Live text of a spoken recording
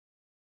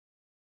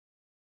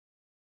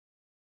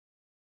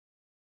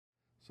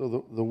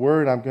So the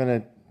word I'm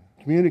going to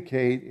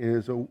communicate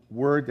is a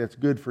word that's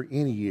good for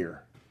any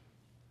year,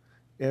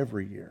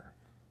 every year.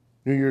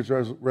 New Year's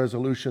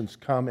resolutions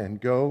come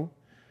and go,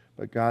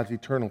 but God's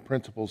eternal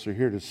principles are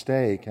here to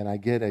stay. Can I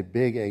get a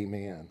big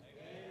amen? Amen.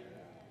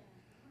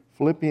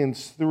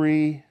 Philippians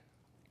 3,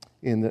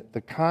 in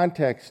the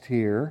context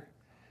here,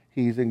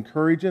 he's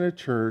encouraging a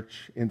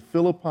church in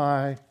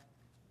Philippi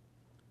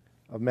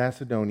of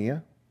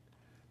Macedonia.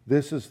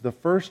 This is the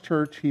first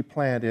church he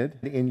planted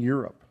in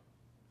Europe.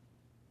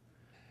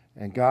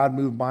 And God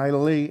moved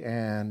mightily,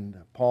 and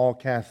Paul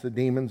cast the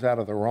demons out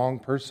of the wrong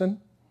person.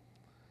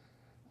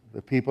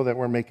 The people that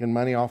were making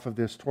money off of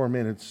this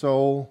tormented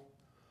soul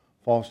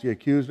falsely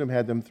accused him,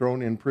 had them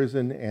thrown in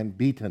prison and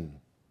beaten.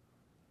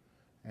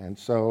 And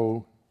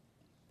so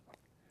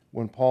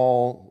when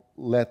Paul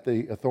let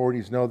the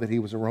authorities know that he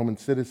was a Roman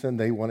citizen,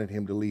 they wanted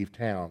him to leave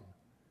town.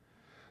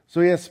 So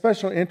he has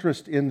special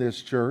interest in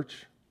this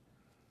church,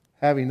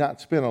 having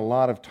not spent a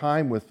lot of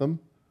time with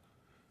them.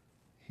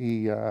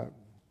 He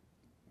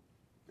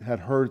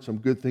had heard some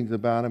good things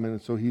about him,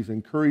 and so he's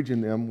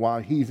encouraging them while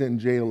he's in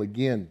jail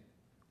again.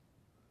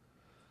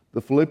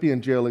 The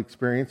Philippian jail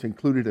experience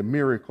included a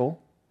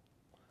miracle,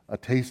 a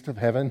taste of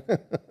heaven.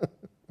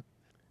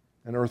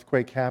 An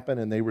earthquake happened,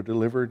 and they were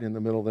delivered in the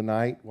middle of the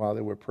night while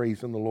they were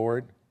praising the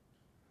Lord.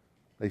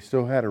 They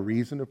still had a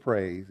reason to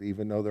praise,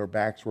 even though their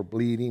backs were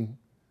bleeding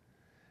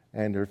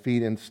and their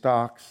feet in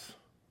stocks,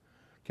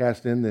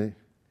 cast in the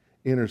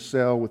inner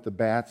cell with the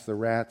bats, the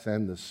rats,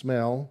 and the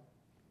smell.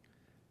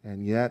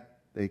 And yet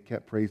they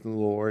kept praising the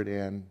Lord,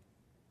 and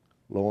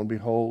lo and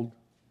behold,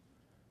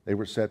 they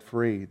were set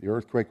free. The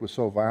earthquake was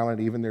so violent,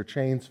 even their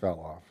chains fell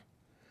off.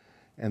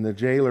 And the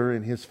jailer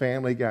and his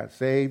family got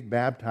saved,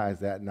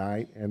 baptized that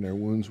night, and their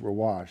wounds were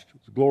washed. It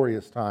was a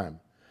glorious time.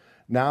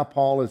 Now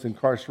Paul is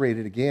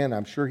incarcerated again.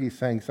 I'm sure he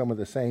sang some of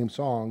the same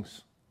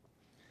songs,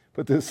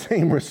 but the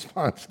same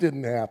response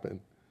didn't happen.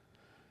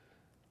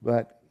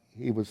 But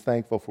he was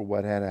thankful for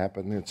what had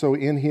happened. And so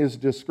in his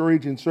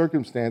discouraging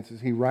circumstances,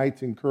 he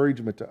writes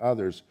encouragement to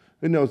others.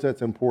 Who knows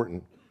that's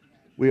important?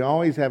 We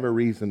always have a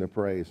reason to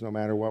praise, no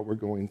matter what we're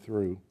going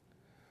through.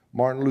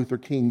 Martin Luther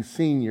King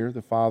Sr.,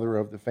 the father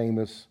of the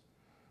famous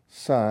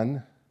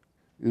son,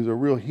 is a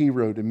real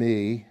hero to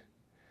me.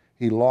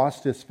 He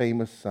lost his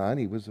famous son.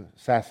 He was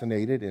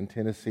assassinated in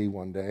Tennessee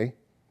one day.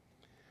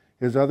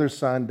 His other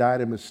son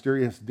died a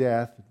mysterious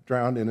death,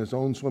 drowned in his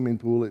own swimming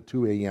pool at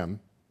 2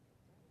 a.m.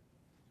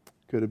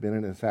 Could have been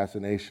an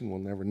assassination, we'll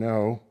never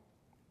know.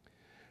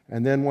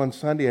 And then one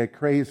Sunday, a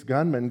crazed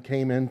gunman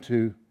came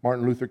into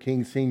Martin Luther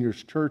King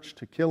Sr.'s church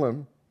to kill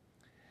him.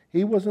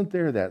 He wasn't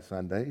there that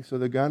Sunday, so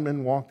the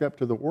gunman walked up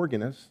to the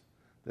organist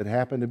that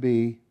happened to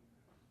be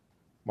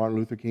Martin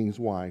Luther King's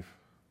wife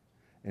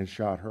and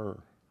shot her.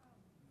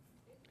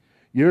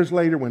 Years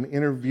later, when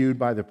interviewed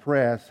by the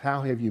press,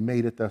 how have you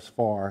made it thus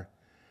far,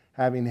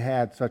 having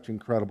had such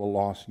incredible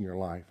loss in your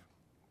life?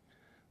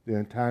 The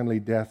untimely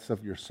deaths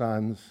of your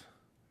sons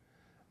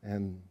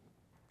and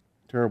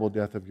terrible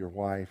death of your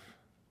wife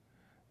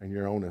and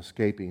your own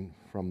escaping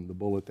from the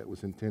bullet that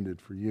was intended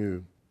for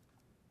you.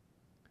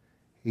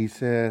 He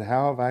said,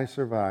 how have I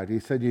survived? He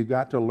said, you've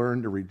got to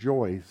learn to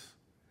rejoice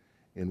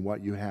in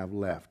what you have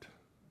left.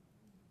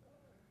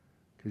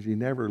 Because you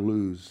never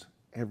lose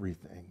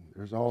everything.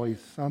 There's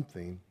always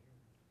something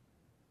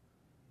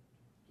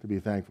to be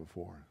thankful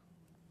for.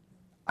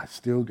 I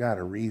still got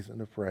a reason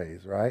to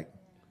praise, right?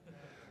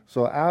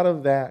 So out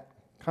of that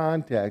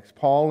context,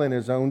 Paul in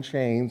his own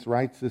chains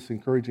writes this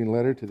encouraging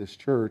letter to this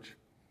church.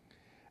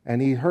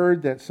 And he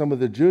heard that some of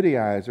the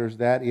Judaizers,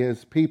 that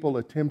is, people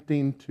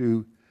attempting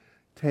to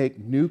take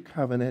New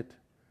Covenant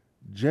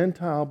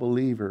Gentile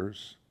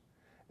believers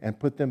and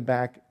put them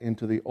back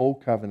into the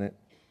Old Covenant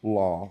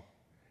law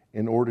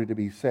in order to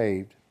be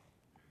saved.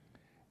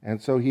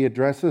 And so he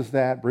addresses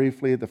that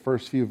briefly at the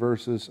first few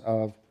verses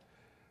of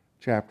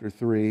chapter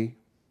 3.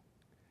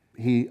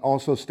 He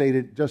also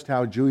stated just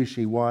how Jewish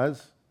he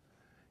was.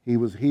 He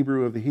was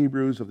Hebrew of the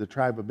Hebrews of the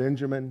tribe of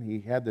Benjamin.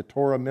 He had the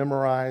Torah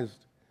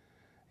memorized.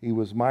 He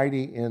was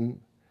mighty in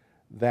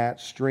that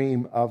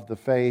stream of the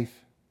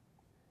faith.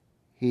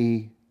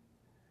 He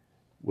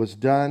was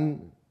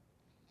done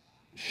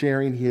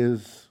sharing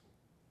his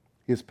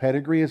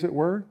pedigree, as it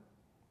were.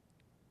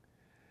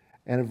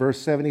 And in verse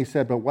 7 he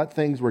said, but what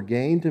things were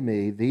gained to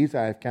me, these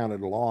I have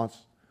counted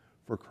loss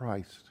for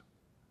Christ.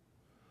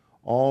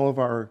 All of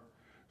our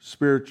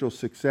spiritual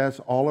success,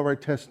 all of our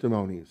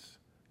testimonies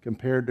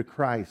compared to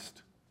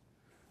Christ,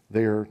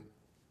 they're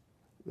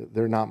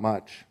not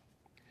much.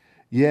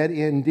 Yet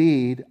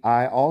indeed,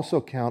 I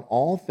also count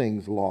all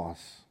things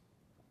loss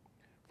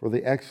for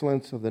the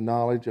excellence of the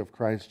knowledge of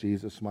Christ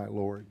Jesus my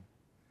Lord.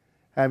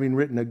 Having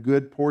written a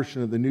good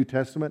portion of the New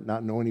Testament,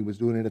 not knowing he was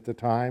doing it at the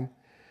time,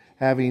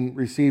 having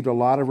received a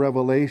lot of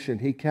revelation,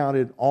 he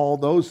counted all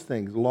those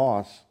things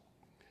loss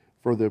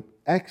for the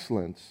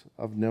excellence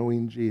of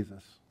knowing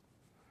Jesus,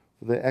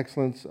 for the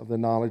excellence of the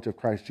knowledge of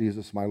Christ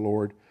Jesus my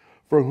Lord,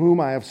 for whom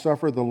I have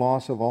suffered the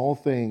loss of all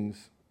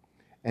things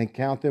and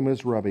count them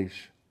as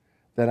rubbish,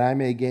 that I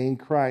may gain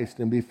Christ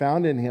and be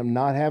found in him,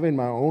 not having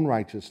my own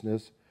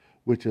righteousness,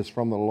 which is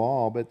from the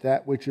law, but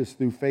that which is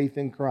through faith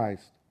in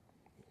Christ,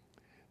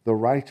 the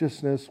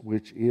righteousness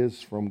which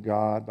is from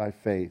God by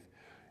faith.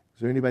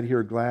 Is there anybody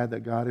here glad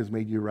that God has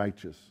made you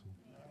righteous?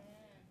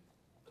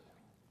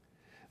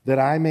 That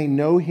I may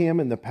know him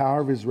in the power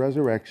of his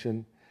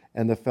resurrection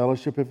and the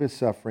fellowship of his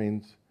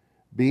sufferings,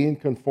 being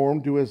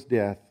conformed to his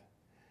death,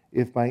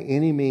 if by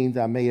any means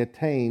I may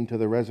attain to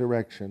the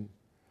resurrection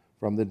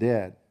from the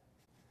dead.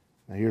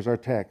 Now here's our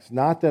text.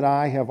 Not that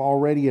I have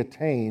already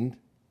attained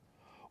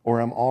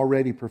or am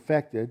already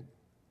perfected,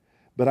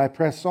 but I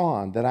press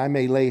on that I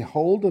may lay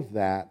hold of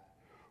that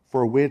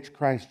for which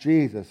Christ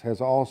Jesus has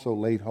also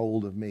laid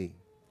hold of me.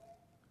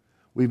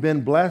 We've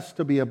been blessed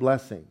to be a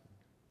blessing.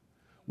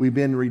 We've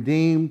been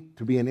redeemed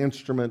to be an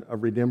instrument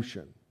of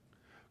redemption.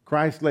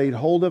 Christ laid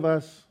hold of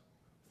us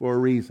for a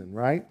reason,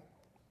 right?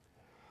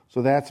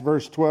 So that's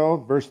verse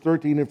 12. Verse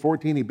 13 and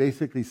 14, he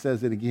basically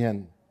says it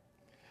again.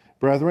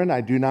 Brethren,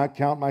 I do not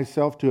count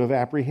myself to have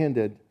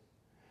apprehended,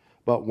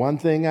 but one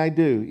thing I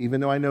do, even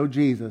though I know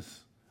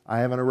Jesus, I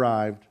haven't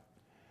arrived.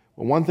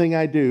 But one thing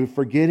I do,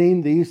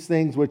 forgetting these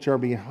things which are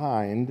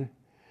behind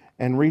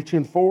and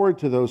reaching forward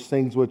to those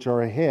things which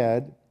are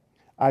ahead,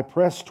 I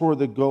press toward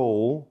the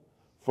goal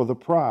for the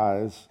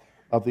prize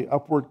of the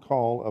upward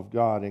call of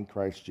God in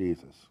Christ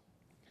Jesus.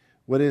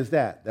 What is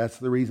that? That's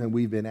the reason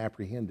we've been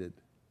apprehended.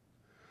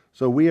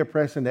 So we are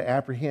pressing to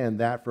apprehend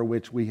that for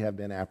which we have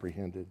been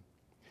apprehended.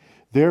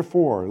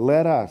 Therefore,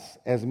 let us,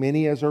 as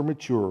many as are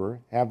mature,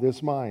 have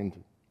this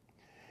mind.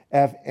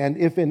 And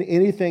if in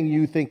anything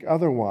you think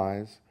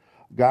otherwise,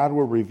 God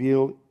will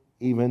reveal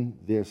even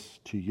this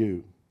to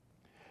you.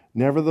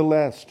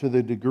 Nevertheless, to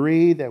the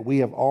degree that we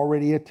have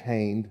already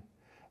attained,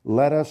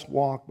 let us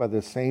walk by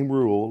the same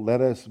rule.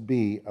 Let us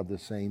be of the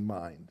same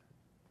mind.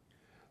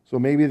 So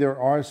maybe there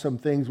are some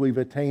things we've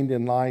attained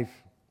in life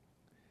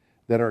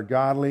that are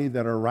godly,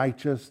 that are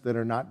righteous, that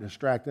are not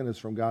distracting us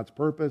from God's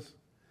purpose.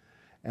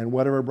 And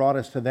whatever brought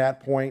us to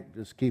that point,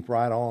 just keep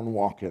right on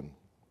walking.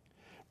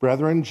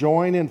 Brethren,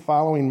 join in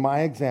following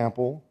my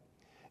example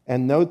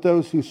and note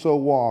those who so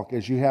walk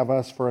as you have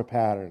us for a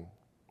pattern.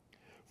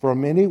 For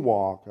many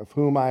walk, of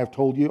whom I have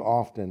told you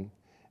often,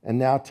 and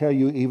now tell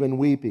you even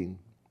weeping,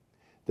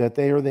 that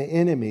they are the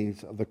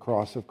enemies of the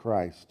cross of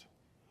Christ,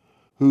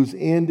 whose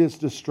end is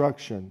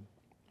destruction,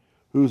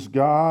 whose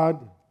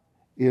God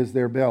is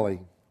their belly,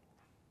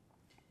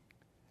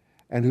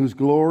 and whose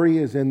glory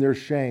is in their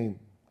shame,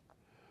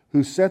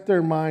 who set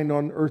their mind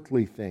on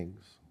earthly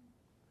things.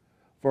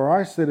 For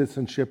our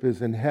citizenship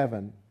is in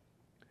heaven,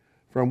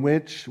 from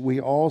which we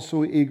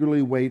also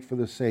eagerly wait for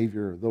the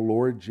Savior, the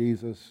Lord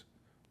Jesus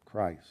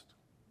Christ.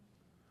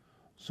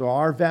 So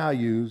our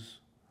values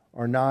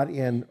are not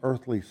in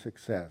earthly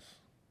success.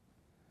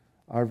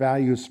 Our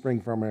values spring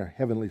from our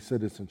heavenly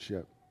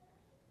citizenship.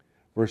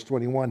 Verse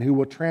 21, who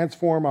will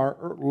transform our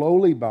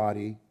lowly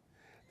body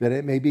that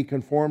it may be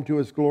conformed to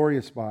his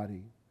glorious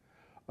body,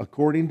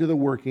 according to the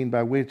working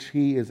by which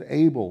he is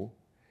able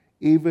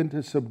even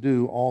to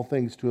subdue all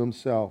things to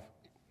himself.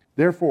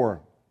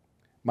 Therefore,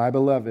 my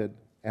beloved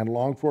and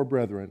longed for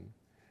brethren,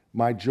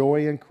 my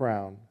joy and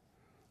crown,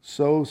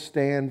 so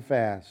stand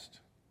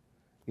fast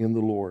in the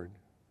Lord,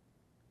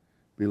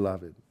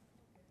 beloved.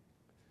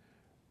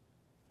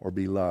 Or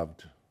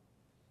beloved.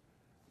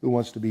 Who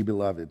wants to be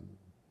beloved?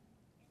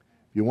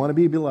 If you want to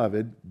be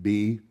beloved,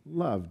 be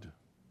loved.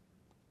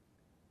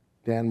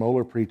 Dan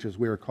Mohler preaches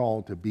we are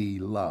called to be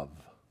love,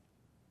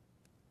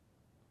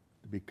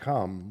 to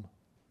become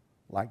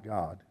like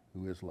God,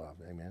 who is love.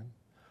 Amen.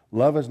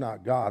 Love is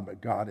not God,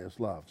 but God is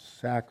love.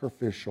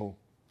 Sacrificial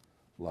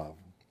love.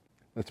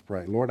 Let's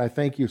pray. Lord, I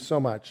thank you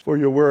so much for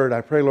your word. I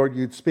pray, Lord,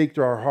 you'd speak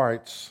to our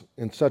hearts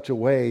in such a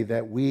way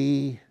that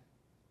we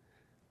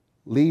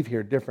leave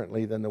here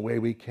differently than the way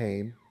we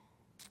came,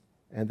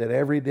 and that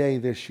every day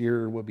this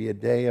year will be a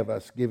day of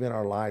us giving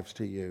our lives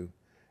to you.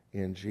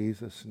 In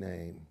Jesus'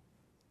 name,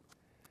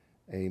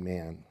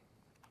 amen.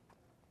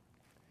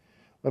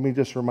 Let me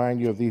just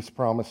remind you of these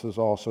promises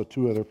also,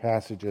 two other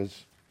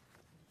passages.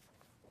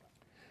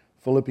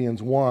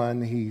 Philippians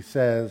 1, he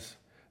says,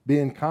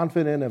 being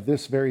confident of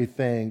this very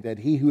thing, that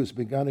he who has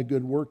begun a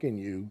good work in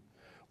you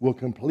will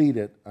complete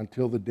it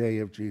until the day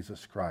of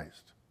Jesus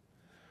Christ.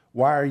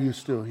 Why are you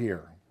still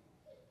here?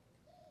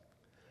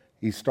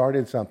 He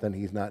started something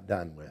he's not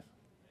done with.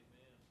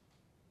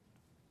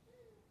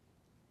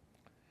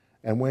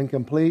 And when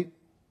complete,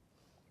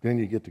 then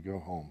you get to go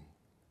home.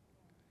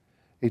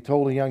 He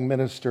told a young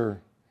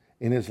minister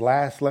in his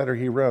last letter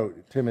he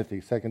wrote,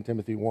 Timothy, 2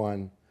 Timothy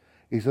 1,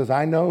 he says,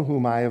 I know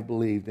whom I have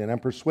believed, and am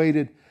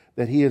persuaded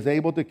that he is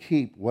able to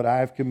keep what I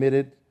have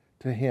committed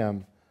to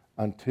him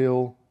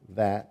until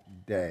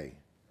that day.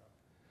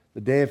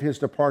 The day of his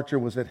departure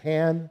was at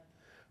hand.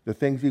 The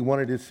things he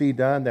wanted to see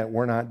done that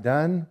were not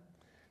done,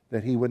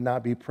 that he would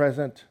not be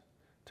present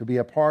to be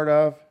a part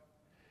of,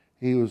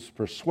 he was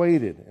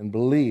persuaded and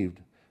believed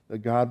that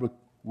God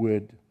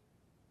would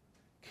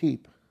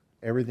keep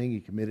everything he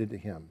committed to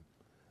him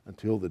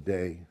until the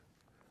day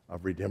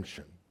of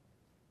redemption.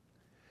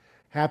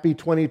 Happy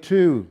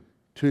 22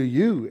 to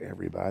you,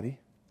 everybody.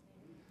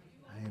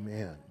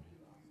 Amen.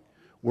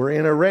 We're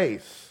in a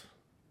race.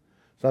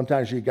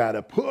 Sometimes you got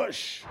to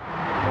push.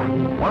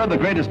 One of the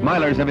greatest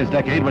milers of his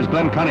decade was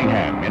Glenn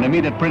Cunningham. In a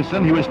meet at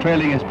Princeton, he was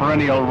trailing his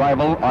perennial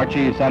rival,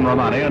 Archie San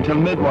Romani, until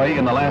midway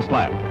in the last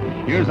lap.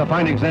 Here's a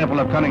fine example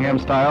of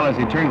Cunningham's style as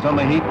he turns on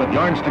the heat with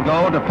yards to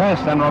go to pass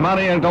San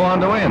Romani and go on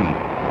to win.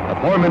 The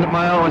 4-minute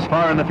mile was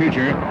far in the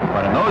future,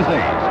 but in those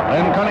days,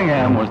 Glenn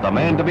Cunningham was the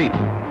man to beat.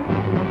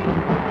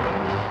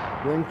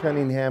 Glenn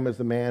Cunningham is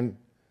the man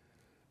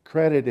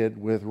credited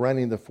with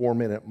running the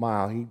 4-minute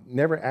mile. He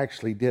never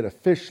actually did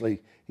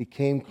officially. He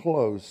came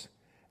close,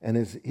 and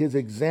his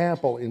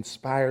example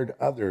inspired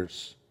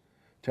others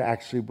to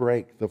actually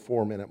break the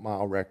 4-minute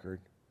mile record.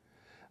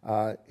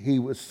 He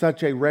was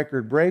such a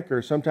record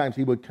breaker, sometimes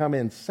he would come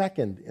in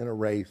second in a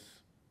race,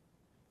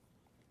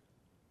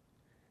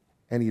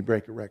 and he'd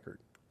break a record.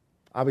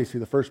 Obviously,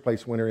 the first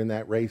place winner in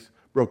that race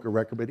broke a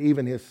record, but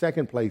even his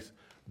second place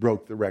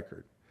broke the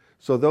record.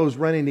 So those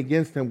running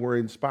against him were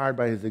inspired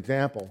by his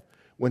example.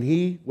 When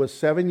he was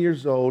 7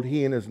 years old,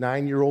 he and his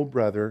 9-year-old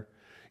brother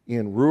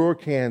in rural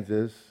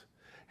Kansas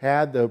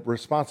had the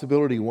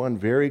responsibility one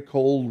very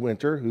cold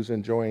winter, who's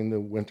enjoying the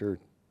winter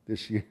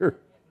this year.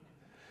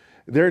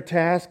 Their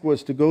task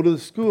was to go to the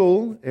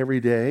school every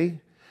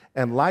day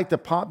and light the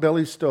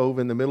potbelly stove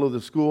in the middle of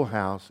the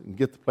schoolhouse and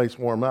get the place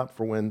warm up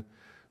for when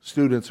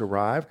students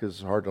arrive, because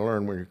it's hard to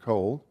learn when you're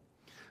cold.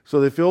 So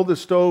they filled the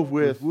stove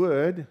with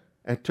wood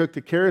and took the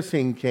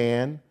kerosene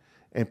can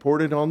and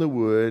poured it on the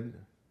wood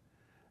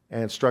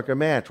and struck a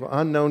match. Well,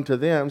 unknown to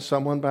them,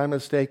 someone by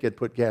mistake had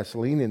put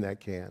gasoline in that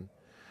can.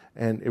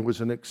 And it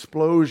was an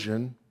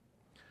explosion,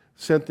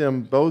 sent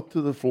them both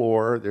to the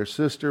floor. Their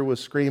sister was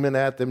screaming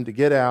at them to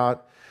get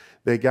out.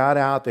 They got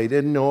out. They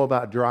didn't know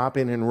about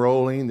dropping and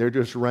rolling. They're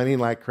just running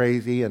like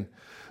crazy. And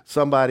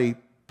somebody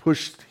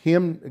pushed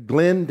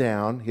Glenn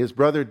down. His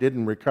brother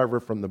didn't recover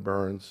from the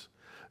burns.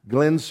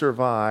 Glenn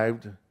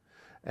survived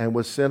and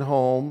was sent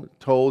home,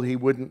 told he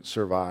wouldn't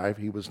survive.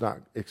 He was not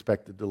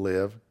expected to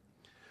live.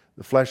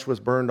 The flesh was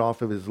burned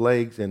off of his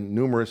legs in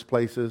numerous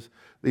places.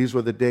 These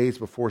were the days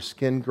before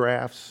skin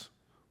grafts,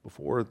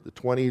 before the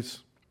 20s.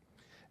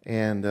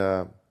 And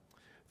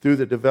through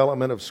the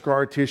development of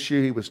scar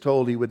tissue, he was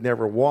told he would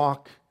never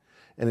walk.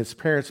 And his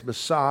parents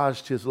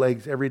massaged his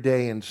legs every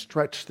day and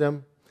stretched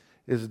them.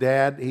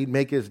 He'd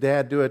make his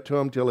dad do it to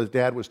him till his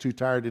dad was too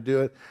tired to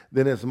do it.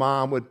 Then his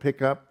mom would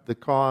pick up the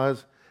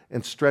cause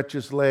and stretch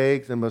his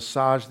legs and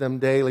massage them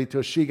daily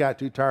till she got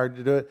too tired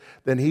to do it.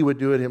 Then he would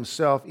do it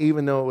himself,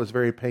 even though it was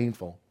very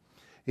painful.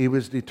 He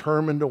was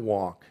determined to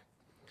walk.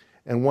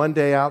 And one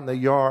day out in the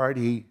yard,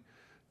 he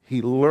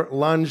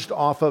lunged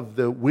off of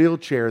the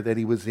wheelchair that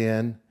he was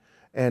in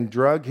and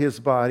drug his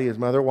body, his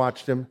mother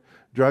watched him,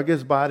 drug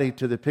his body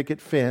to the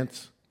picket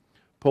fence,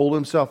 pulled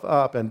himself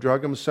up and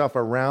drug himself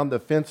around the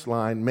fence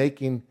line,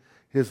 making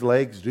his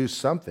legs do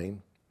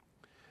something.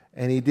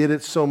 And he did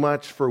it so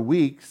much for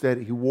weeks that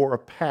he wore a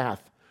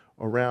path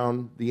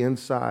around the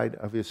inside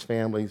of his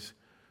family's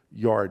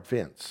yard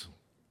fence.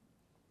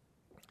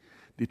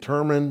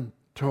 Determined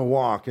to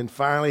walk. And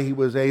finally he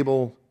was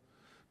able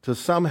to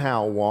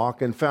somehow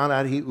walk and found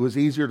out it was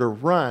easier to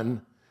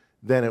run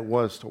than it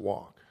was to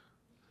walk.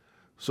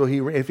 So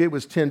if it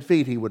was 10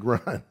 feet, he would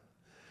run.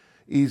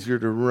 Easier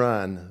to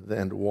run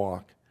than to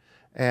walk.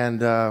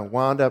 And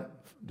wound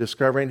up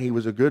discovering he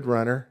was a good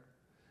runner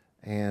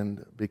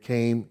and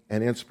became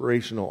an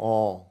inspirational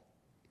all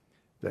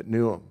that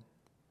knew him.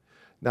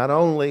 Not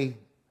only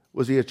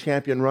was he a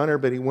champion runner,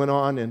 but he went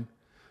on and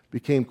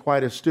became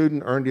quite a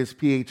student, earned his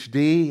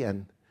PhD,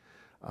 and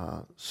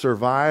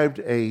survived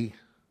a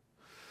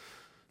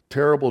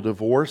terrible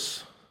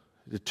divorce,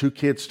 the 2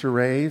 kids to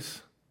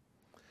raise,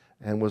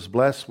 and was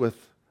blessed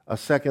with a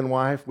second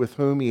wife with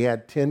whom he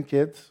had 10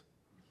 kids.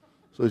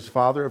 So he's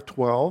father of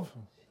 12.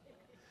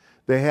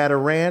 They had a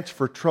ranch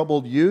for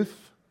troubled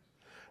youth,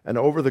 and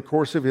over the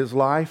course of his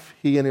life,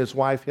 he and his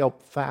wife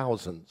helped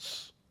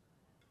thousands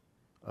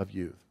of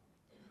youth.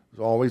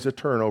 There's always a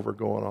turnover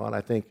going on. I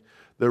think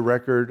the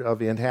record of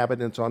the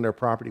inhabitants on their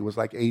property was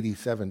like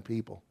 87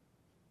 people.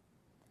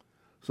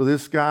 So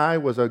this guy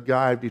was a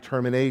guy of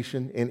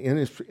determination and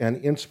an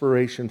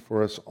inspiration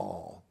for us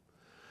all.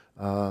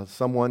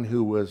 Someone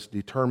who was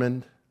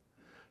determined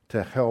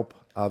to help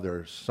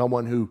others.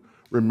 Someone who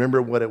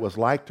remembered what it was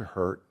like to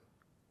hurt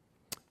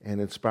and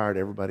inspired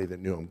everybody that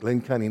knew him. Glenn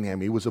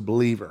Cunningham, he was a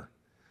believer.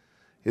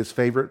 His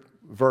favorite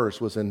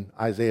verse was in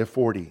Isaiah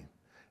 40.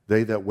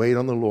 They that wait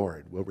on the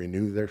Lord will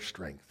renew their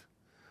strength.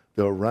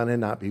 They'll run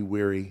and not be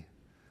weary.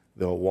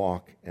 They'll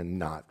walk and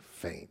not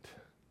faint.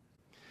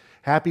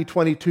 Happy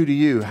 22 to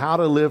you. How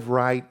to live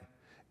right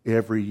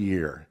every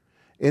year.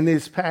 In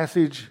this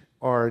passage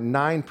are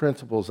 9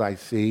 principles I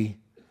see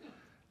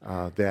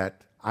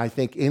that I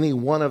think any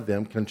one of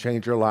them can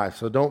change your life.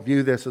 So don't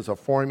view this as a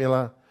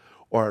formula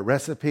or a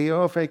recipe.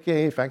 Oh,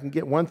 if I can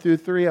get 1 through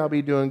 3, I'll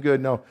be doing good.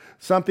 No,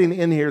 something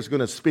in here is going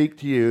to speak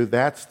to you.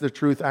 That's the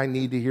truth I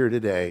need to hear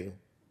today.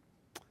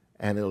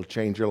 And it'll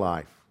change your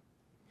life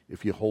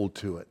if you hold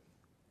to it.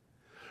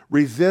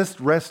 Resist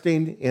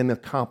resting in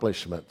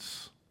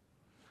accomplishments.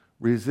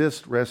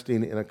 Resist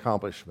resting in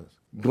accomplishments.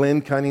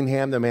 Glenn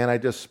Cunningham, the man I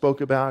just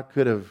spoke about,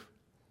 could have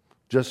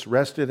just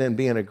rested in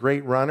being a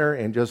great runner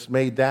and just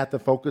made that the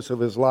focus of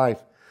his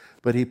life.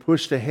 But he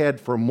pushed ahead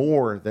for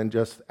more than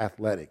just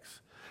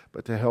athletics,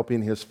 but to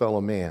helping his fellow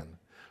man.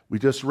 We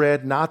just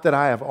read, not that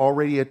I have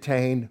already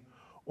attained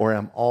or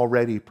am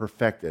already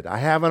perfected. I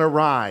haven't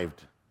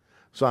arrived,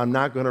 so I'm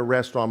not going to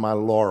rest on my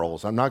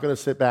laurels. I'm not going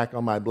to sit back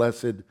on my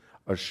blessed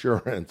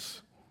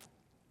assurance.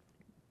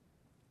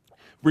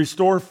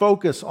 Restore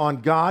focus on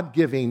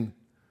God-giving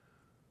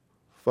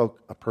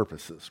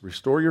purposes.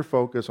 Restore your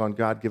focus on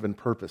God-given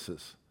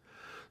purposes.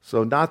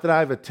 So not that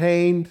I've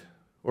attained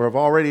or have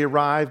already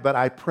arrived, but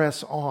I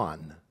press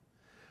on,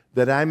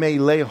 that I may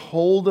lay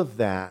hold of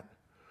that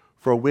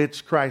for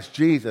which Christ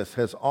Jesus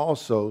has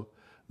also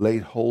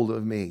laid hold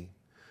of me.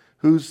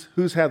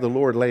 Who's had the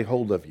Lord lay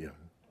hold of you?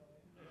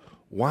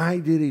 Why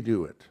did he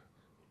do it?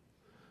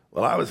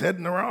 Well, I was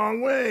heading the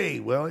wrong way.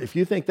 Well, if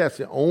you think that's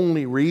the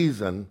only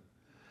reason,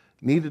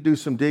 you need to do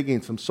some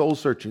digging, some soul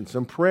searching,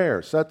 some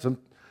prayer. Set some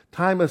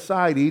time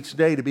aside each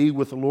day to be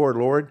with the Lord.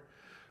 Lord,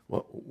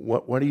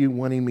 what are you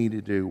wanting me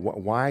to do?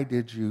 Why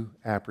did you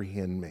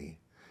apprehend me?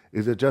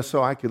 Is it just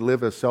so I could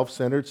live a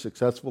self-centered,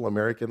 successful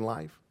American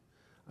life?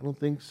 I don't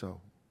think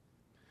so.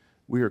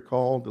 We are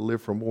called to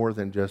live for more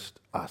than just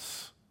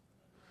us.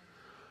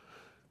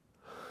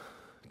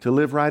 To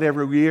live right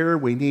every year,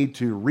 we need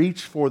to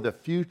reach for the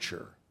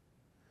future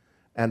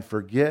and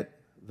forget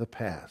the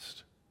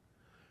past.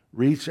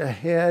 Reach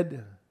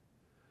ahead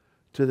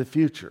to the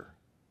future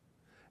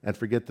and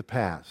forget the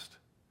past.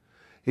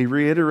 He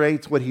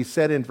reiterates what he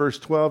said in verse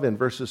 12 and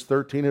verses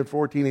 13 and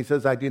 14. He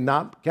says, I do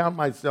not count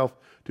myself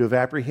to have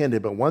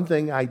apprehended, but one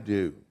thing I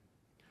do.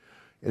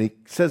 And he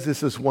says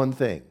this is one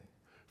thing,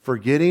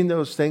 forgetting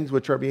those things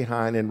which are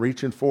behind and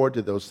reaching forward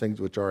to those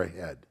things which are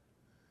ahead.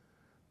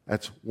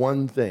 That's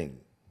one thing.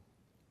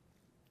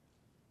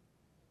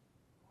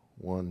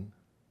 One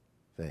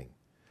thing.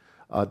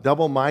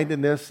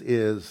 Double-mindedness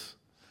is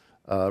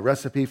a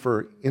recipe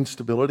for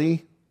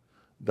instability.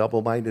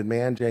 Double-minded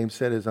man, James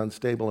said, is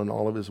unstable in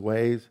all of his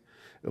ways.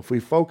 If we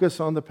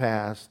focus on the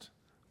past,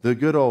 the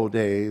good old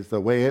days,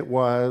 the way it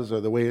was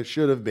or the way it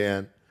should have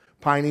been,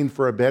 pining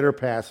for a better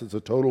past is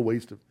a total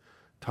waste of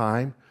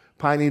time.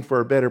 Pining for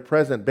a better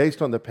present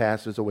based on the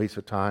past is a waste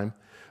of time.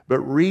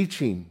 But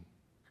reaching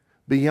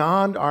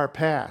beyond our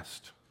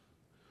past,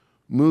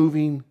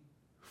 moving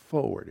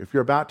forward. If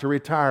you're about to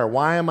retire,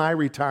 why am I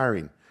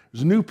retiring?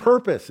 There's a new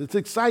purpose. It's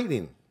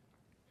exciting.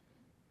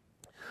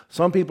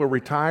 Some people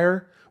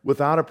retire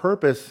without a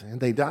purpose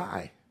and they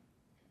die.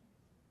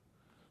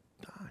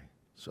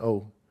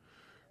 So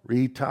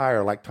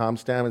retire, like Tom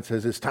Stammen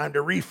says, it's time to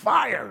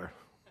refire.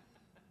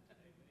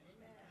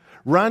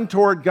 Run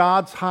toward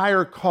God's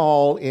higher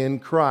call in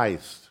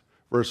Christ.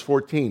 Verse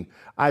 14,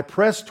 I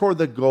press toward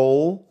the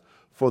goal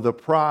for the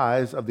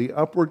prize of the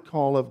upward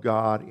call of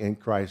God in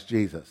Christ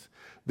Jesus.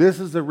 This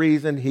is the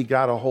reason he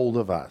got a hold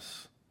of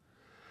us.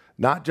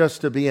 Not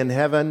just to be in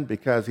heaven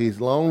because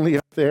he's lonely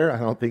up there. I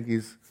don't think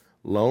he's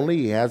lonely.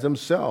 He has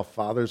himself,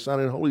 Father, Son,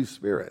 and Holy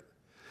Spirit.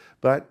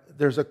 But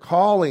there's a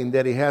calling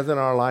that he has in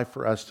our life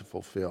for us to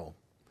fulfill.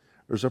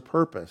 There's a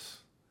purpose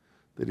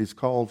that he's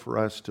called for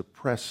us to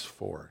press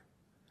for,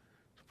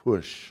 to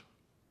push,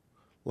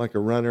 like a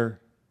runner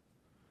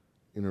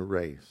in a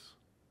race.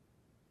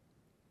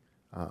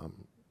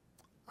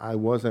 I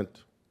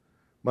wasn't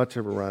much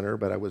of a runner,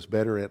 but I was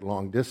better at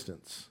long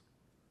distance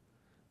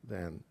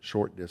than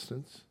short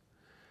distance.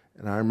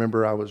 And I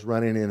remember I was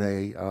running in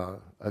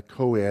a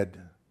co-ed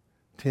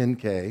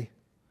 10K.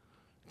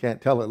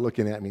 Can't tell it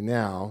looking at me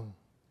now.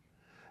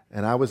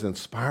 And I was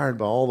inspired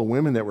by all the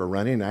women that were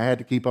running. I had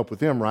to keep up with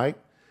them, right?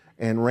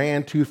 And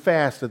ran too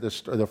fast at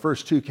the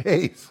first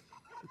 2Ks.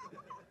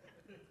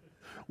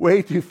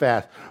 Way too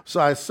fast. So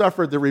I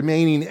suffered the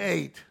remaining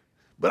 8.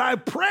 But I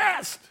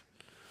pressed.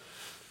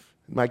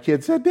 My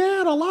kid said,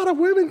 Dad, a lot of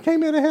women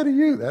came in ahead of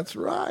you. That's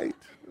right.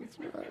 That's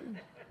right.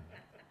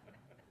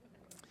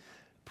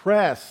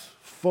 Press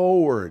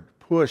forward,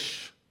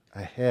 push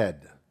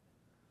ahead.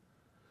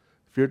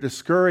 If you're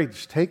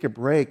discouraged, take a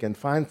break and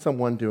find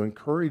someone to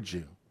encourage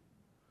you.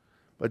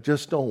 But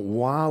just don't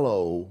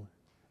wallow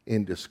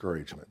in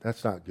discouragement.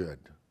 That's not good.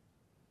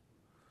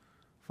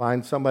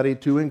 Find somebody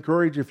to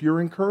encourage if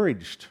you're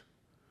encouraged.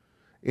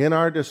 In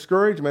our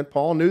discouragement,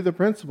 Paul knew the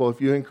principle.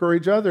 If you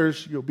encourage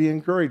others, you'll be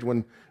encouraged.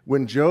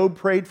 When Job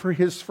prayed for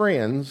his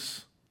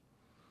friends,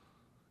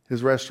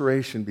 his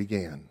restoration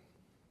began.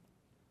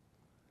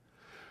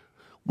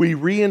 We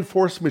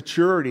reinforce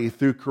maturity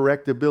through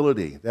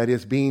correctability, that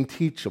is, being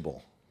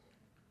teachable,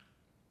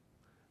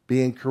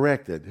 being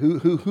corrected.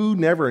 Who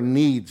never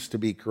needs to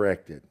be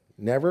corrected?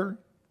 Never?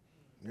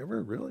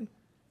 Never, really?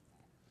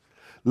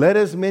 Let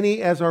as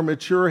many as are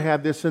mature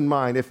have this in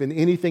mind. If in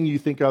anything you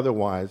think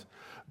otherwise,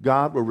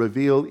 God will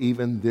reveal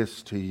even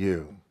this to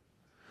you.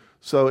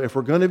 So if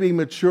we're going to be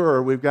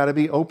mature, we've got to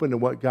be open to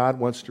what God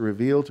wants to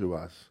reveal to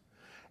us.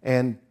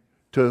 And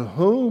to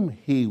whom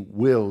he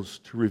wills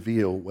to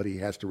reveal what he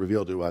has to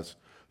reveal to us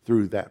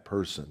through that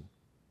person.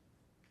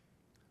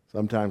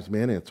 Sometimes,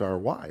 men, it's our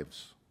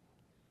wives.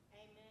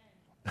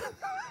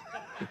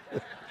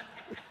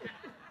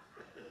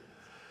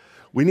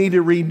 We need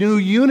to renew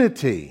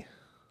unity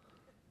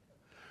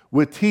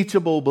with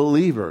teachable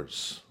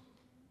believers.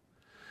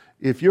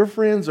 If your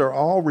friends are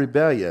all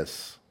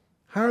rebellious,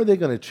 how are they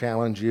going to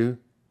challenge you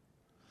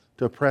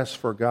to press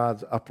for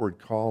God's upward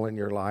call in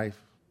your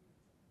life?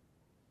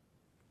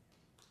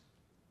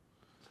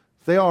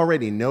 If they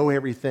already know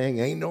everything,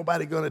 ain't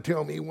nobody going to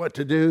tell me what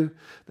to do,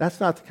 that's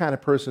not the kind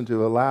of person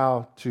to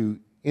allow to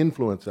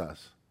influence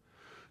us.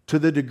 To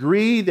the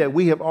degree that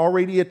we have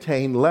already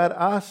attained, let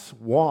us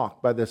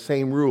walk by the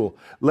same rule.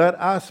 Let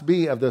us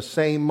be of the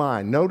same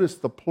mind. Notice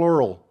the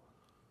pluralisms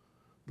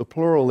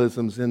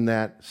in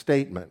that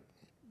statement.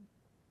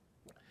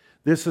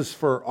 This is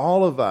for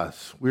all of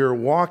us. We are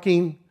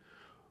walking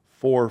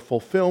for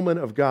fulfillment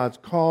of God's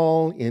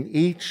call in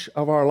each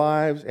of our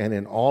lives and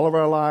in all of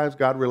our lives.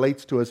 God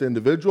relates to us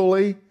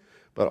individually,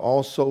 but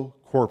also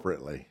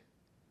corporately.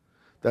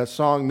 That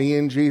song, Me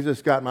and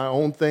Jesus Got My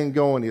Own Thing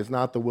Going, is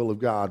not the will of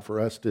God for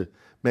us to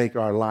make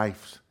our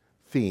life's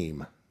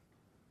theme.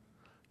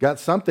 Got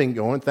something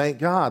going, thank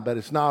God, but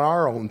it's not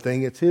our own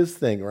thing, it's His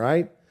thing,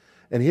 right?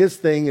 And His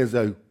thing is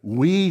a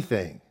we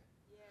thing.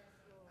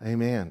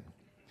 Amen.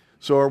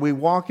 So are we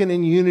walking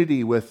in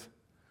unity with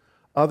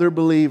other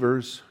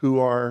believers who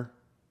are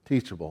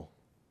teachable?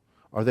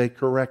 Are they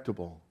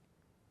correctable?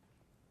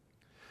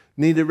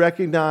 Need to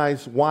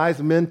recognize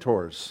wise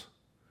mentors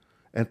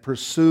and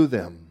pursue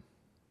them.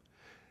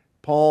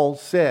 Paul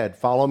said,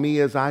 follow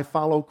me as I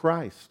follow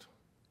Christ.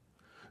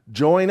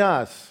 Join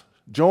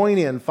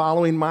in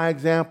following my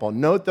example.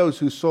 Note those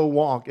who so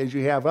walk as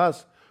you have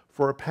us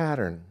for a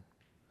pattern.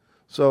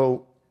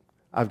 So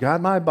I've got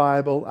my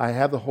Bible, I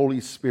have the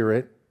Holy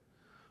Spirit,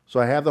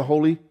 so I have the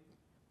holy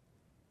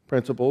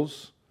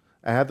principles,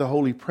 I have the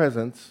holy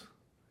presence,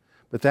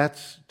 but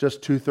that's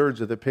just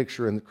 2/3 of the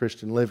picture in the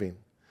Christian living.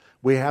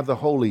 We have the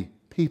holy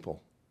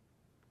people.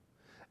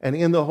 And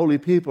in the holy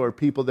people are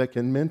people that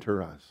can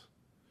mentor us.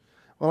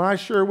 Well, I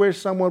sure wish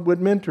someone would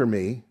mentor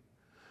me.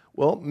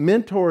 Well,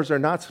 mentors are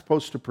not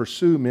supposed to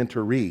pursue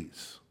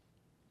mentorees.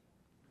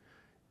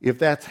 If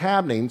that's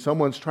happening,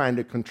 someone's trying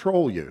to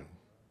control you.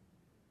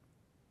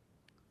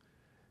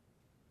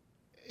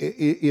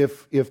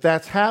 If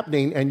that's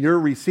happening and you're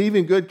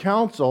receiving good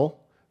counsel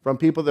from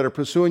people that are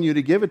pursuing you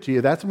to give it to you,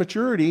 that's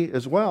maturity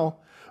as well.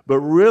 But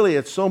really,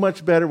 it's so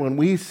much better when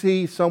we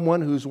see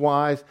someone who's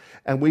wise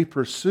and we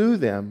pursue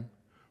them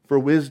for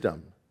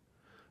wisdom.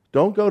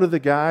 Don't go to the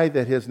guy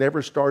that has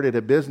never started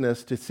a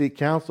business to seek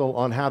counsel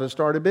on how to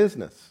start a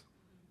business.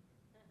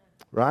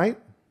 Right?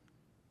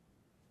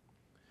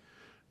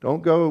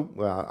 Don't go,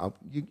 well,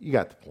 you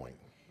got the point.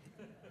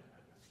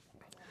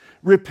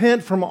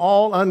 Repent from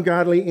all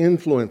ungodly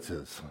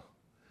influences.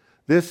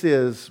 This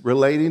is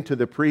relating to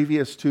the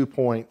previous 2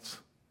 points.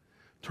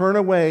 Turn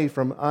away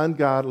from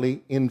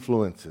ungodly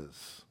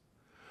influences.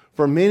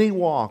 For many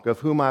walk, of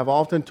whom I've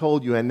often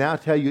told you, and now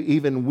tell you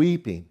even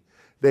weeping,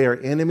 they are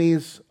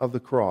enemies of the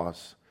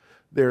cross.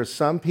 There are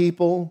some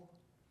people,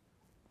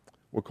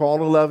 we're called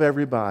to love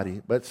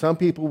everybody, but some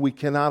people we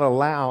cannot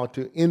allow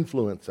to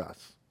influence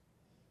us.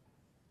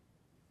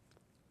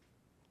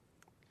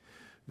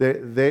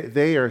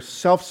 They are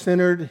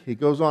self-centered. He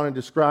goes on and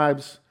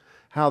describes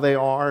how they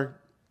are,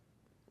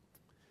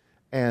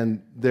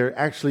 and they're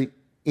actually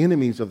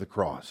enemies of the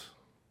cross.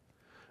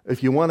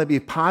 If you want to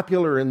be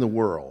popular in the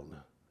world,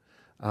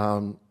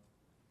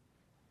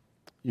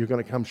 you're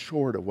going to come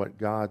short of what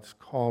God's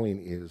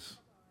calling is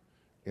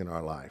in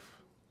our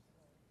life.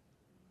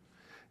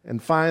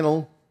 And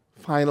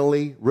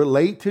finally,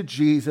 relate to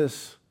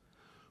Jesus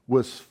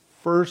with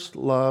first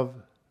love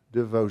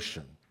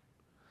devotion.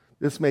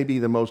 This may be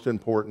the most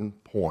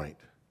important point.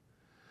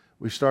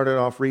 We started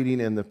off reading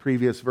in the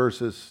previous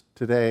verses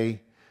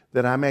today,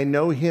 that I may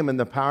know Him in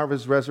the power of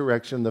His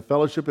resurrection, the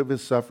fellowship of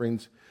His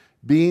sufferings,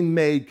 being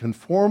made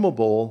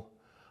conformable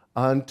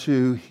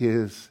unto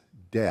His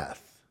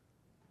death.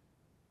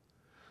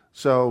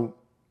 So,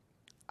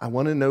 I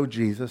want to know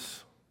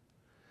Jesus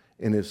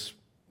in His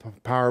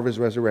power of His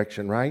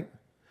resurrection, right?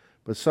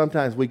 But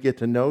sometimes we get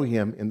to know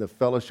Him in the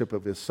fellowship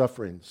of His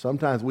suffering.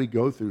 Sometimes we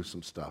go through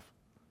some stuff.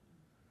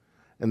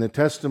 And the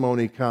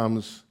testimony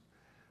comes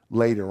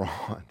later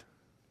on.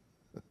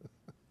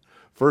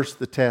 First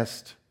the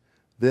test,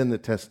 then the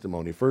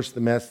testimony. First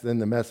the mess, then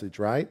the message,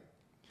 right?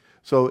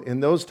 So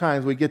in those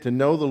times we get to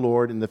know the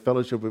Lord in the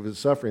fellowship of His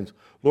sufferings.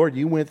 Lord,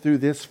 you went through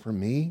this for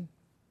me?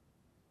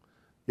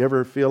 You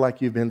ever feel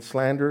like you've been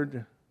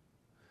slandered?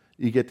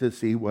 You get to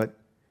see what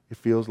it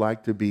feels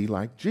like to be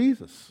like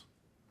Jesus,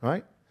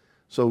 right?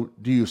 So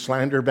do you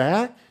slander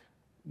back?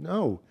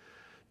 No.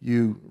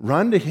 You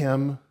run to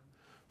Him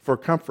for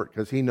comfort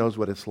because He knows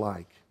what it's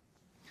like.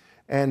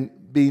 And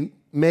be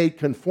made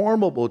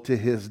conformable to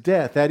His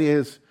death. That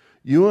is,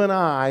 you and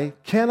I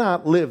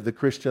cannot live the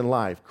Christian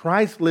life.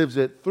 Christ lives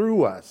it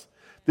through us.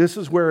 This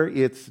is where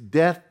it's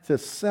death to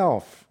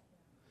self.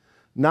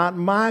 Not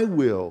my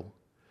will,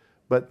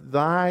 but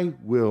thy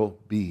will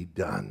be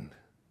done.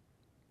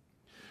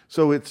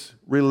 So it's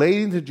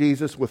relating to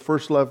Jesus with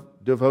first love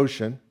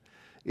devotion.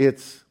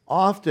 It's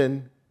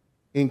often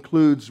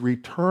includes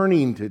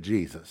returning to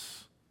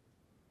Jesus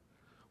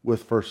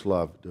with first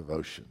love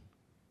devotion.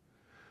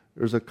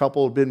 There's a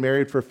couple who had been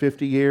married for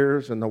 50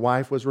 years, and the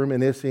wife was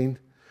reminiscing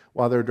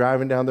while they're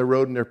driving down the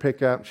road in their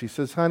pickup. She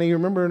says, honey, you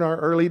remember in our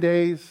early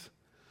days?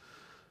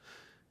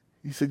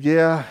 He said,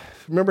 yeah.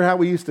 Remember how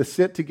we used to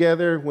sit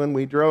together when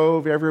we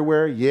drove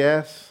everywhere?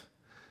 Yes.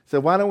 I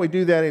said, why don't we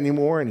do that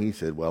anymore? And he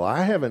said, well,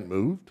 I haven't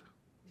moved.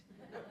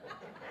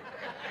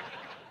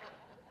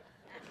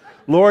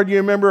 Lord, you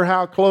remember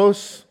how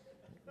close?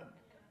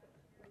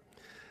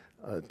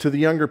 To the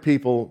younger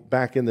people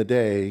back in the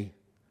day,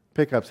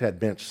 pickups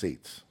had bench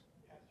seats.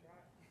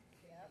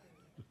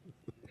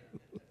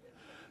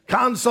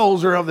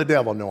 Consoles are of the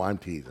devil. No, I'm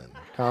teasing.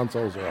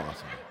 Consoles are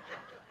awesome.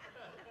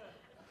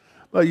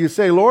 But you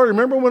say, Lord,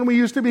 remember when we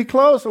used to be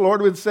close? The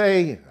Lord would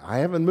say, I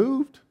haven't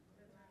moved.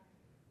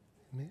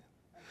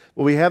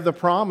 Well, we have the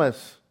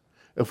promise.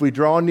 If we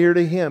draw near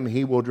to him,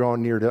 he will draw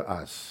near to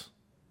us.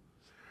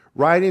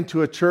 Right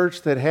into a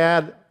church that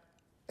had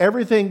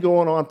everything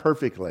going on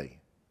perfectly,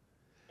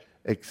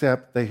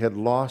 except they had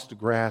lost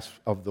grasp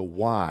of the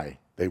why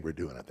they were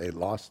doing it. They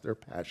lost their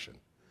passion.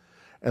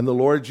 And the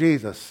Lord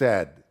Jesus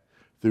said,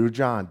 through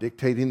John,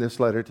 dictating this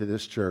letter to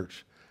this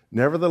church,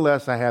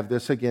 nevertheless, I have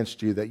this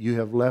against you, that you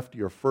have left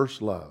your first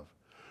love.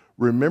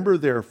 Remember,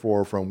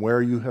 therefore, from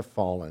where you have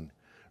fallen,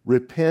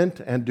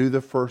 repent and do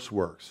the first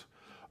works,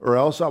 or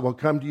else I will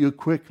come to you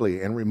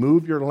quickly and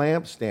remove your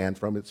lampstand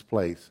from its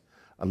place,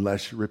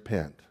 unless you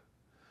repent.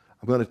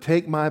 I'm going to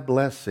take my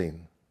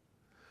blessing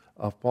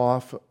up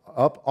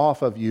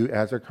off of you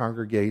as a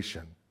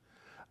congregation,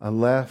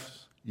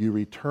 unless you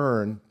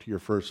return to your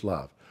first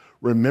love.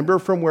 Remember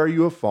from where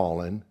you have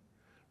fallen,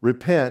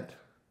 repent,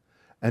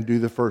 and do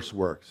the first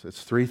works.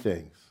 It's three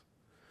things.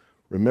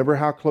 Remember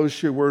how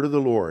close you were to the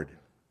Lord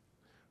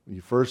when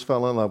you first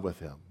fell in love with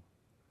him.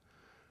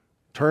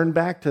 Turn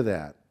back to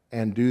that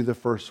and do the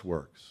first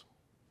works.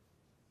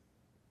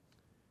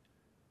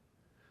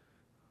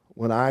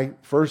 When I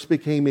first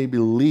became a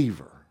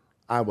believer,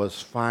 I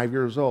was 5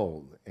 years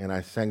old, and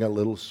I sang a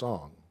little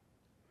song.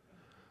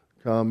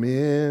 Come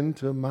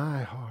into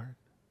my heart.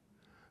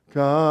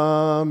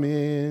 Come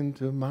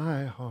into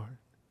my heart.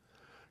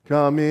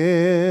 Come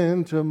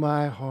into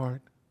my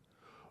heart,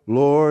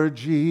 Lord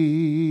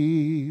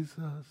Jesus.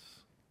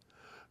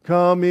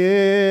 Come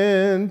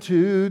in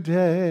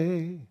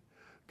today.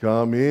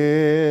 Come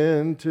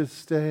in to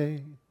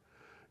stay.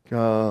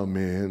 Come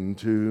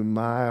into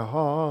my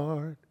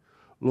heart,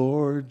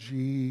 Lord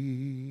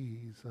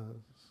Jesus.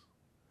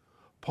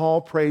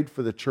 Paul prayed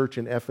for the church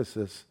in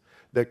Ephesus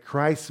that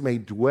Christ may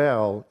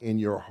dwell in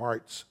your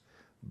hearts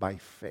by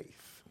faith.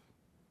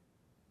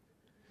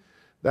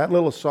 That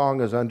little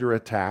song is under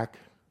attack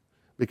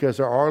because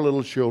there are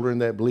little children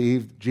that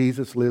believe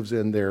Jesus lives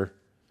in the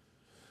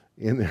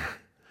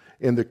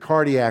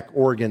cardiac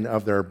organ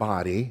of their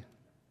body,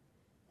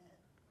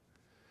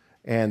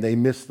 and they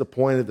miss the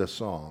point of the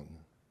song.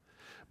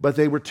 But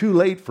they were too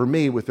late for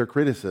me with their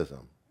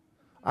criticism.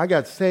 I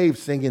got saved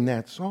singing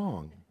that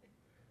song.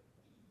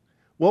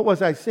 What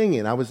was I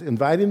singing? I was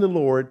inviting the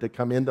Lord to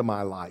come into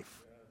my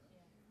life.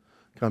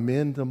 Come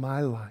into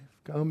my life.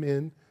 Come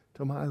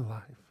into my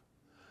life.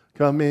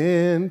 Come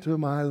into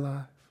my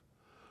life.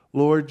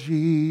 Lord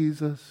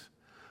Jesus,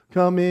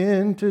 come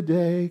in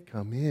today.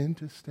 Come in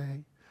to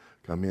stay.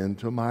 Come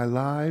into my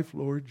life,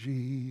 Lord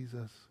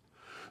Jesus.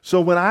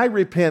 So when I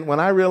repent, when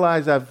I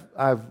realize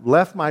I've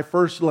left my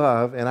first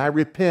love and I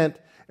repent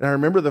and I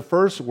remember the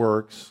first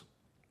works,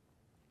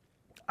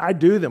 I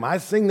do them. I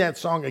sing that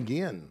song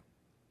again.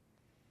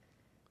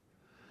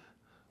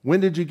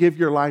 When did you give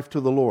your life to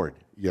the Lord?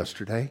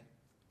 Yesterday.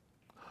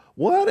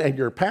 What? And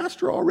you're a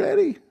pastor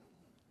already?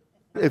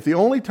 If the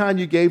only time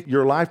you gave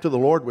your life to the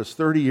Lord was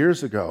 30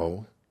 years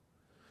ago,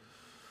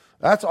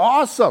 that's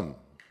awesome.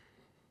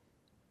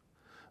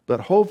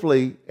 But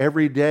hopefully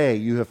every day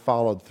you have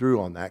followed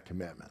through on that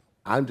commitment.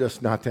 I'm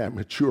just not that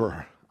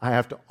mature. I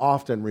have to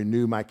often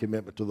renew my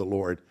commitment to the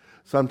Lord,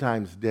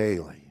 sometimes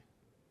daily,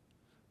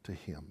 to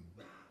him.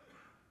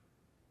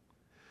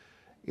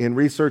 In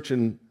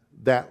researching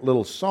that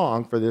little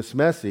song for this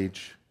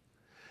message,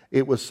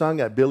 it was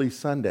sung at Billy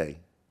Sunday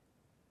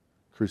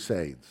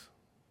crusades.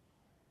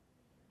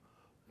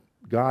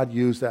 God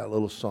used that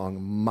little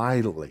song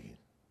mightily,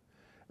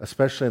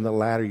 especially in the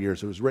latter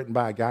years. It was written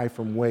by a guy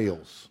from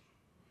Wales.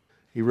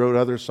 He wrote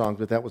other songs,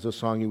 but that was the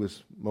song he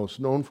was most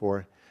known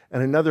for.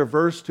 And another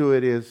verse to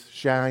it is,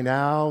 shine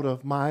out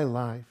of my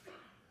life,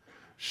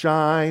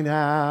 shine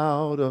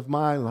out of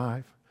my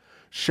life,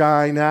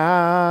 shine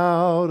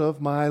out of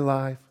my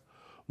life,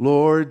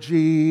 Lord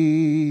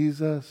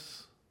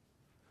Jesus.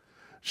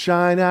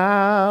 Shine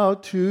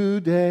out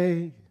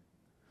today.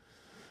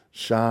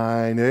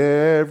 Shine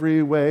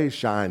every way,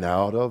 shine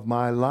out of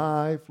my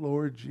life,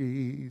 Lord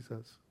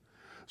Jesus.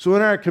 So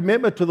in our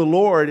commitment to the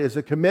Lord is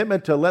a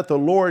commitment to let the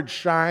Lord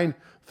shine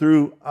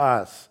through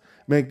us.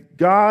 May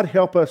God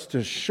help us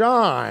to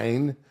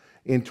shine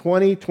in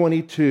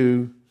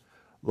 2022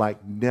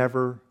 like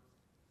never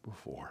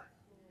before.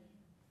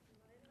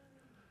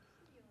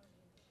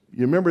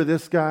 You remember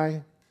this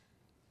guy?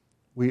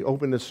 We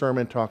opened the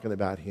sermon talking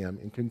about him.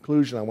 In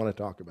conclusion, I want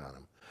to talk about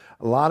him.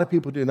 A lot of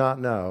people do not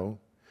know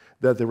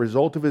that the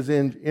result of his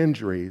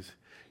injuries,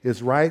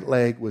 his right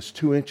leg was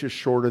 2 inches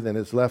shorter than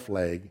his left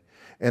leg,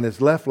 and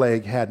his left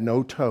leg had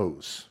no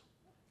toes.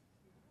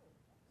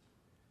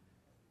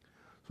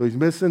 So he's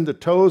missing the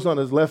toes on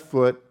his left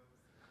foot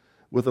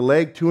with a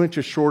leg 2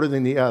 inches shorter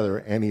than the other,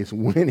 and he's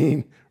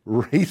winning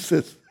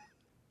races.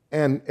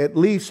 And at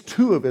least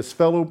 2 of his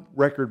fellow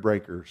record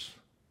breakers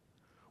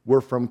were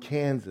from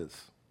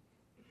Kansas.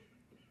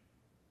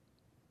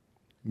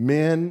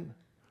 Men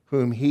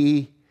whom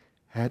he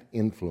had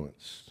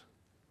influenced.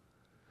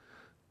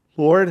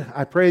 Lord,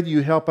 I pray that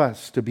you help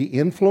us to be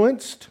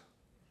influenced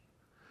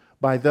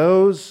by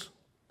those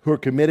who are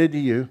committed to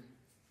you,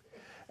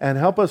 and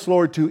help us,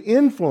 Lord, to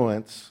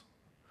influence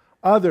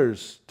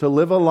others to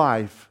live a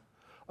life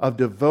of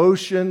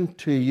devotion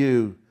to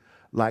you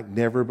like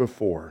never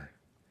before.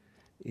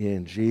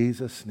 In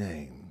Jesus'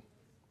 name,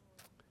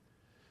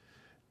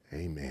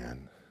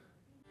 amen.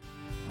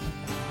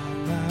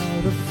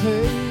 Out of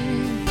faith,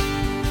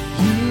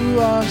 you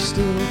are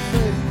still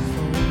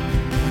faithful.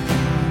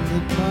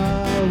 In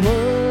my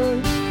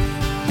words,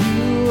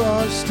 you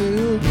are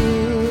still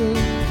good.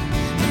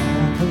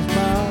 All of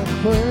my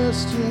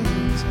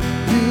questions,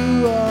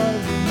 you are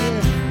the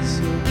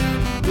answer.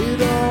 It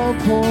all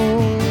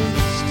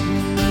points to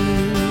you.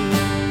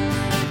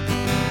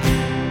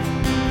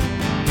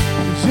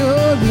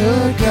 You're the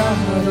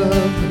God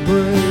of the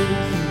breakthrough.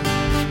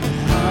 When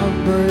I'm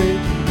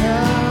breaking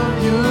down,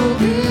 you'll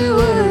be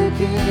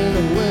working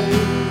away.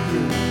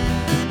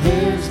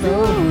 There's no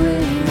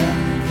way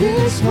out.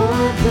 This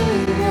one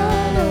thing I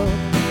know,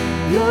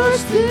 you're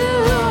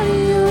still on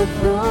your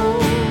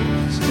throne.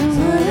 So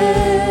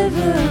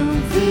whatever I'm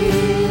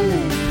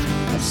feeling,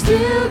 I've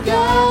still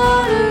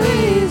got a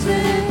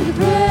reason to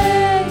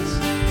praise.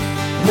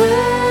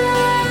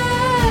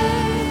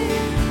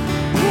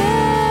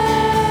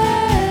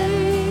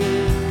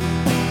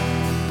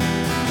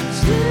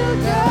 Still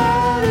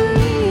got a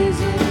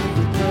reason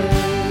to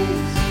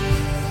praise.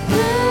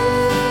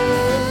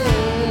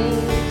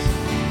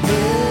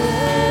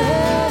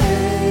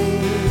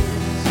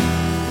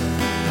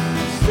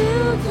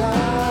 Still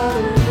got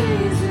a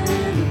reason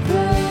to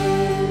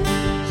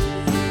praise.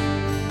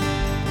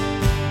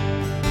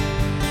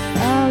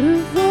 Out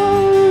of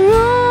all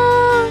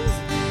wrongs,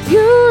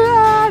 you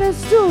write a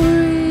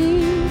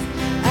story.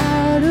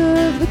 Out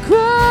of the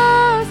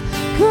cross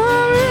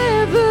come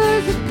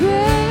rivers of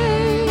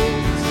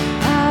grace.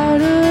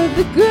 Out of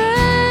the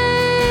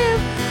grave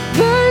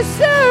burst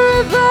a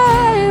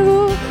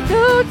revival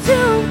no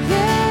tomb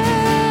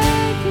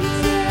can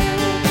contain.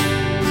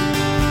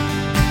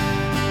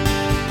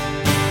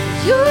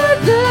 You're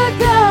the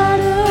God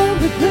of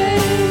the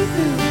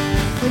breakthrough.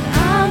 When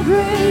I'm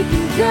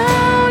breaking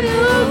down,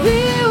 you'll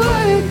be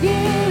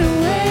working a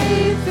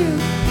way through.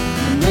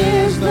 And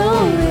there's no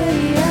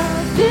way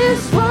out.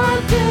 This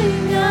one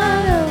thing I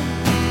know,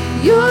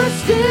 you're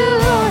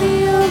still on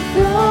your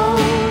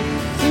throne.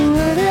 So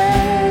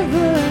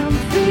whatever I'm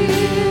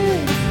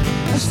feeling,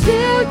 I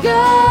still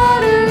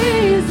got a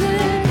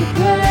reason to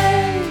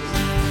praise.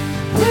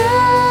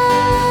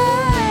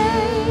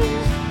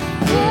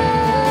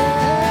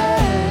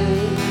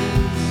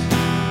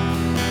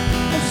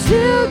 I've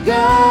still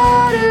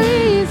got a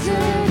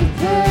reason to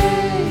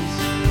praise.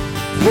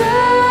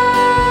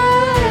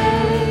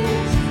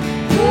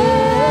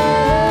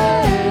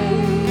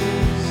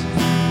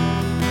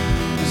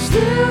 I've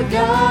still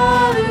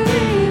got a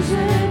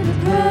reason to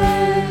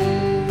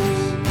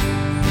praise.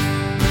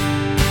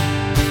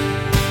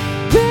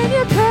 When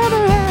you come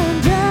around,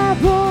 dry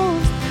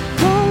bones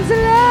comes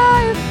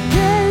alive.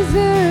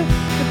 Desert,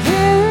 the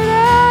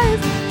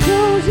paradise,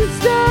 shows you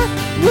start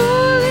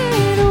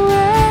rolling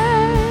away.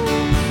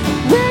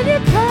 When you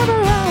come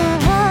around, my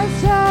heart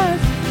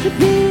starts to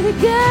beat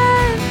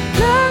again.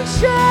 Lungs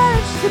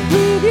stretch to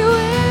breathe you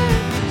in.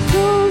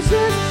 Souls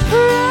just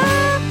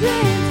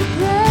erupting to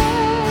play.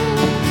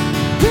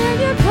 When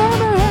you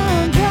come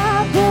around, dry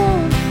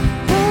bones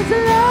comes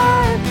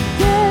alive.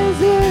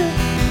 Desert,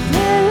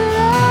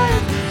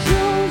 paradise,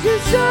 shows you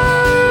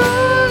start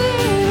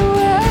rolling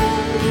away.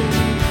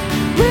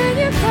 When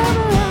you come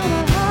around,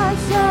 my heart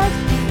starts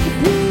to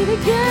beat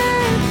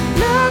again.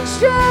 Lungs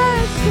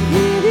stretch to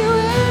breathe you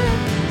in.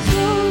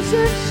 Souls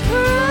just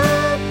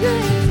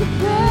erupting to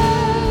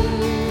play.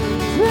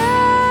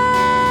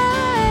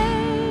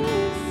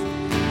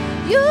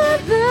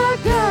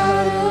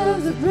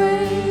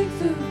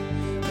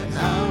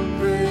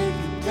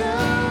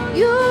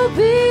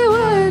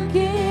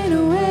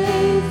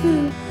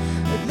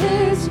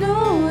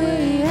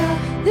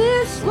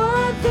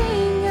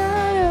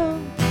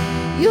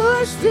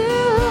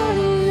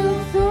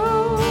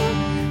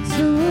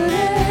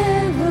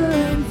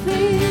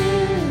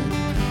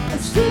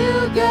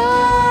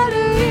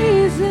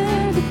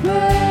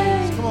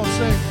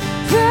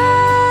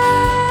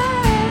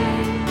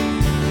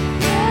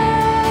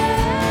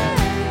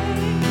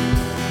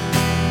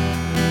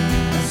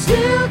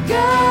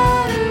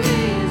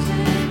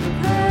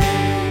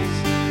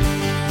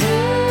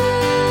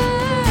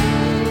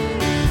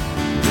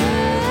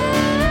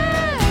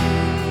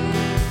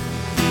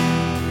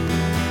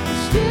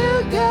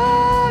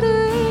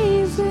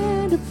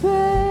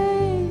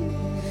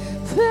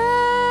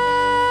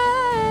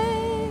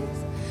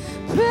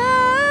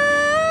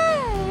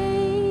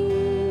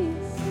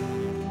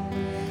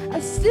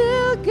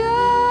 still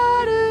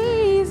got a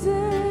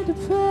reason to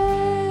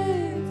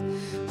praise,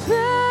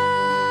 praise,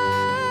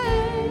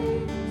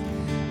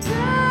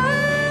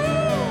 praise.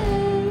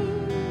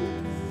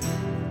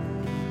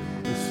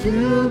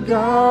 Still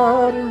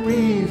got a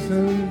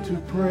reason to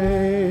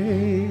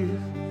praise.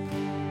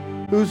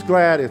 Who's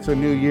glad it's a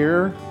new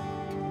year?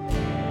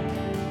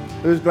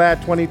 Who's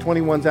glad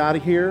 2021's out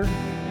of here?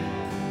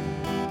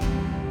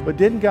 But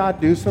didn't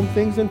God do some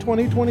things in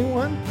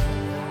 2021?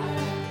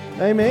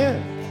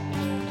 Amen.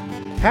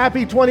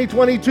 Happy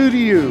 2022 to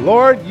you.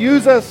 Lord,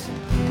 use us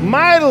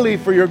mightily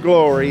for your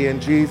glory in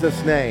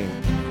Jesus' name.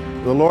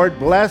 The Lord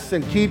bless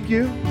and keep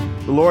you.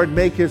 The Lord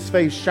make his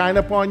face shine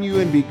upon you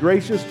and be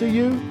gracious to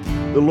you.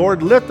 The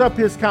Lord lift up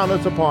his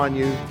countenance upon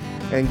you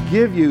and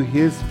give you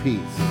his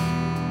peace.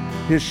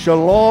 His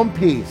shalom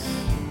peace.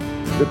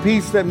 The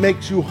peace that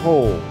makes you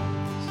whole.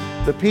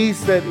 The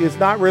peace that is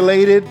not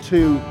related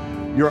to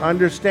your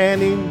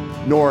understanding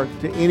nor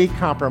to any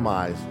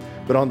compromise,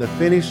 but on the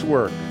finished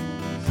work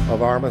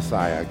of our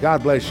Messiah.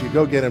 God bless you.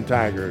 Go get him,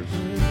 Tigers.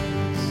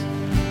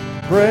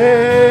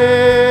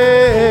 Praise.